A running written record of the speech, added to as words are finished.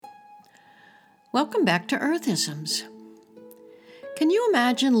Welcome back to Earthisms. Can you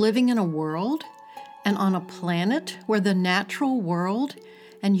imagine living in a world and on a planet where the natural world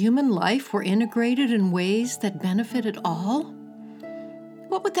and human life were integrated in ways that benefited all?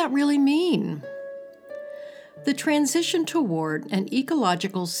 What would that really mean? The transition toward an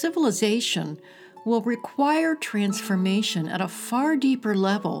ecological civilization will require transformation at a far deeper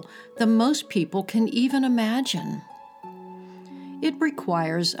level than most people can even imagine. It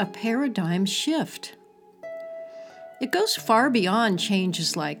requires a paradigm shift. It goes far beyond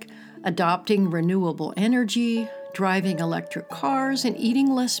changes like adopting renewable energy, driving electric cars, and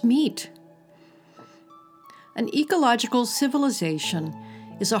eating less meat. An ecological civilization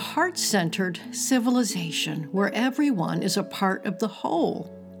is a heart-centered civilization where everyone is a part of the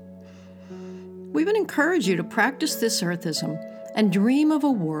whole. We would encourage you to practice this Earthism and dream of a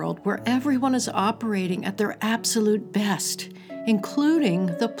world where everyone is operating at their absolute best, including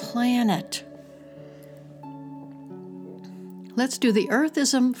the planet. Let's do the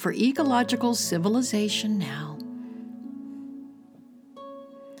Earthism for ecological civilization now.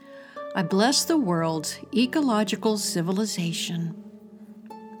 I bless the world's ecological civilization.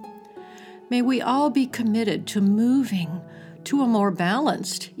 May we all be committed to moving to a more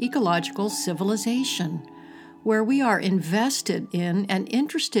balanced ecological civilization, where we are invested in and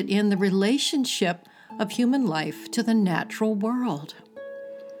interested in the relationship of human life to the natural world.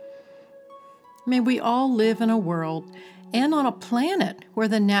 May we all live in a world and on a planet where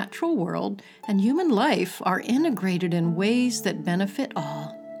the natural world and human life are integrated in ways that benefit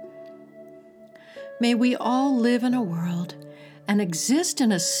all. May we all live in a world and exist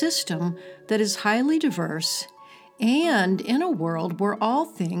in a system that is highly diverse and in a world where all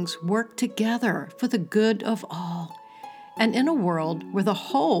things work together for the good of all, and in a world where the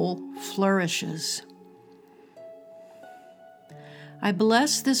whole flourishes. I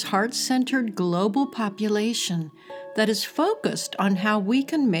bless this heart-centered global population that is focused on how we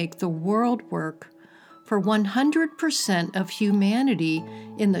can make the world work for 100% of humanity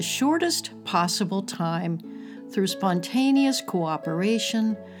in the shortest possible time through spontaneous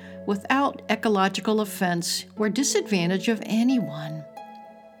cooperation without ecological offense or disadvantage of anyone.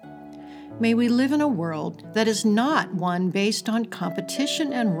 May we live in a world that is not one based on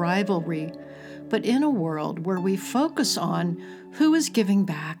competition and rivalry, but in a world where we focus on who is giving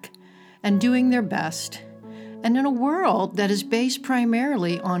back and doing their best, and in a world that is based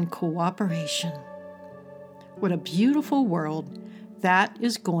primarily on cooperation. What a beautiful world that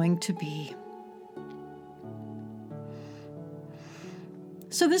is going to be.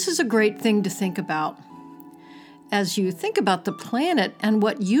 So this is a great thing to think about as you think about the planet and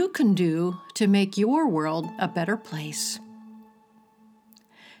what you can do to make your world a better place.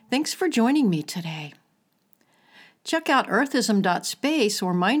 Thanks for joining me today. Check out Earthism.space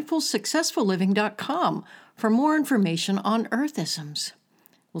or mindfulsuccessfulliving.com for more information on Earthisms.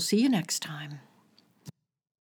 We'll see you next time.